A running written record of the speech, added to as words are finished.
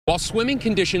While swimming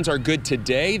conditions are good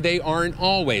today, they aren't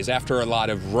always. After a lot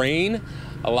of rain,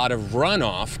 a lot of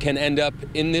runoff can end up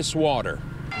in this water.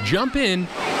 Jump in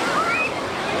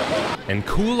and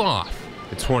cool off.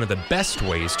 It's one of the best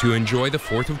ways to enjoy the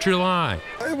 4th of July.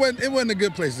 It wasn't a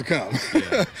good place to come.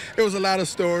 Yeah. It was a lot of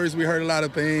stories. We heard a lot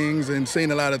of things and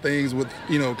seen a lot of things with,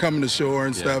 coming to shore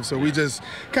and stuff. So we just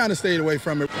kind of stayed away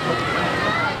from it.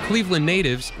 Cleveland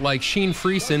natives like Sheen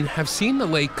Friesen have seen the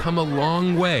lake come a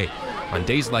long way. On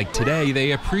days like today,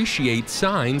 they appreciate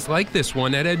signs like this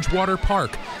one at Edgewater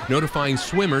Park, notifying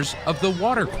swimmers of the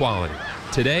water quality.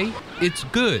 Today, it's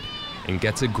good and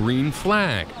gets a green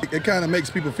flag. It kind of makes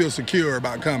people feel secure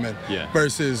about coming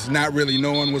versus not really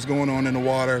knowing what's going on in the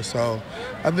water. So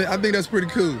I think that's pretty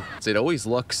cool. It always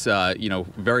looks,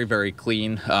 very, very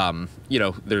clean.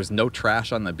 There's no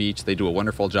trash on the beach. They do a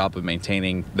wonderful job of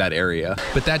maintaining that area.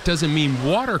 But that doesn't mean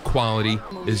water quality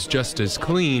is just as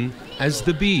clean as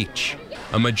the beach.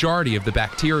 A majority of the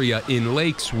bacteria in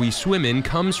lakes we swim in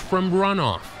comes from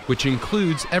runoff, which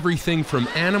includes everything from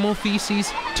animal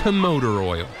feces to motor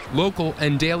oil. Local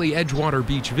and daily Edgewater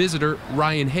Beach visitor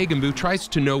Ryan Hagenbu tries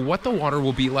to know what the water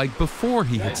will be like before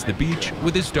he hits the beach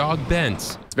with his dog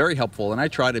Bence. It's very helpful, and I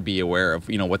try to be aware of,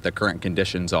 what the current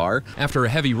conditions are. After a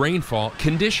heavy rainfall,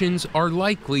 conditions are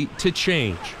likely to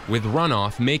change, with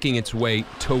runoff making its way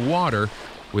to water.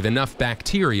 With enough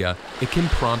bacteria, it can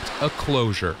prompt a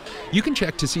closure. You can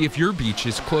check to see if your beach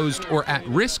is closed or at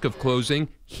risk of closing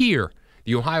here.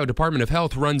 The Ohio Department of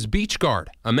Health runs BeachGuard,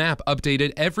 a map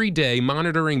updated every day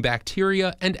monitoring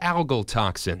bacteria and algal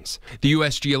toxins. The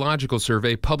U.S. Geological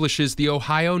Survey publishes the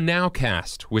Ohio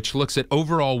Nowcast, which looks at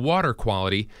overall water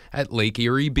quality at Lake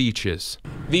Erie beaches.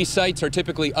 These sites are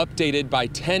typically updated by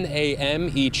 10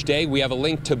 a.m. each day. We have a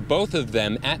link to both of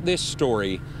them at this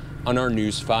story on our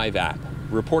News 5 app.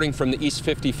 Reporting from the East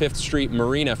 55th Street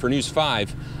Marina for News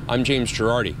 5, I'm James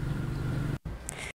Girardi.